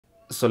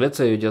So let's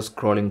say you're just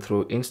scrolling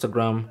through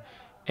Instagram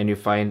and you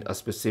find a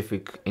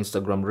specific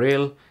Instagram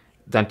reel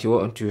that you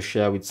want to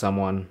share with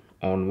someone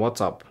on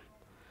WhatsApp.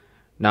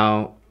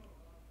 Now,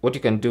 what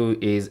you can do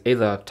is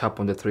either tap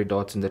on the three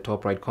dots in the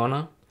top right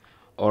corner,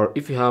 or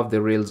if you have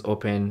the reels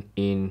open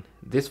in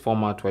this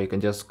format where you can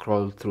just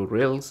scroll through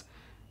reels,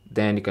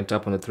 then you can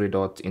tap on the three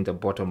dots in the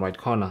bottom right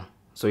corner.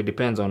 So it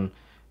depends on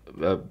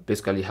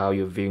basically how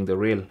you're viewing the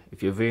reel.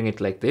 If you're viewing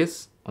it like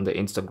this on the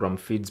Instagram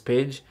feeds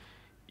page,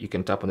 you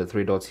can tap on the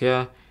three dots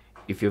here.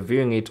 If you're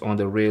viewing it on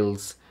the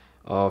reels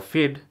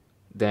feed,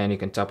 then you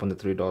can tap on the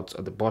three dots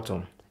at the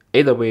bottom.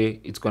 Either way,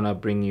 it's gonna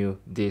bring you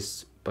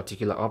this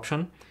particular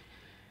option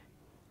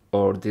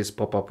or this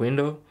pop-up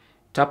window.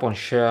 Tap on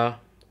share,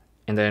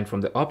 and then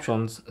from the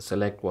options,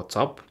 select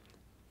WhatsApp.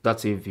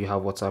 That's if you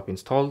have WhatsApp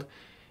installed.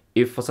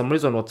 If for some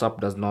reason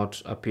WhatsApp does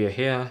not appear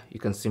here, you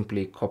can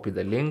simply copy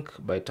the link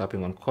by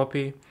tapping on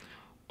copy,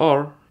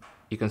 or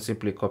you can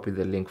simply copy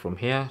the link from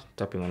here,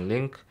 tapping on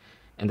link,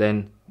 and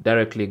then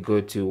directly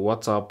go to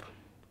WhatsApp,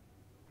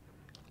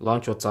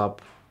 launch WhatsApp,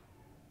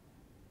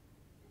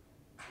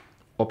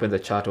 open the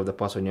chat of the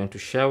person you want to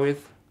share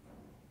with,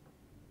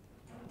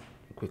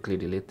 quickly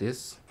delete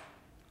this,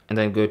 and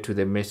then go to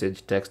the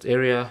message text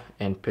area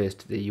and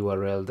paste the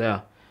URL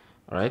there.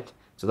 All right,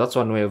 so that's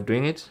one way of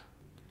doing it.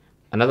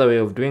 Another way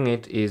of doing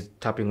it is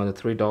tapping on the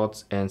three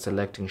dots and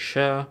selecting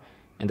share,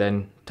 and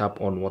then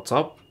tap on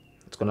WhatsApp.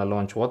 It's going to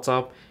launch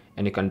WhatsApp,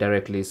 and you can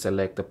directly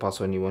select the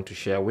person you want to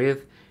share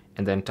with,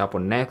 and then tap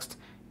on next,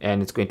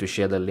 and it's going to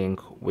share the link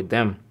with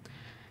them.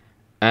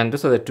 And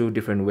those are the two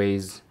different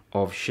ways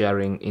of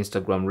sharing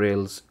Instagram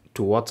Reels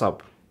to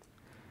WhatsApp.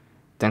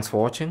 Thanks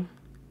for watching.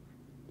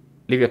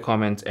 Leave your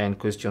comments and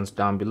questions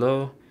down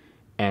below,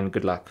 and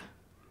good luck.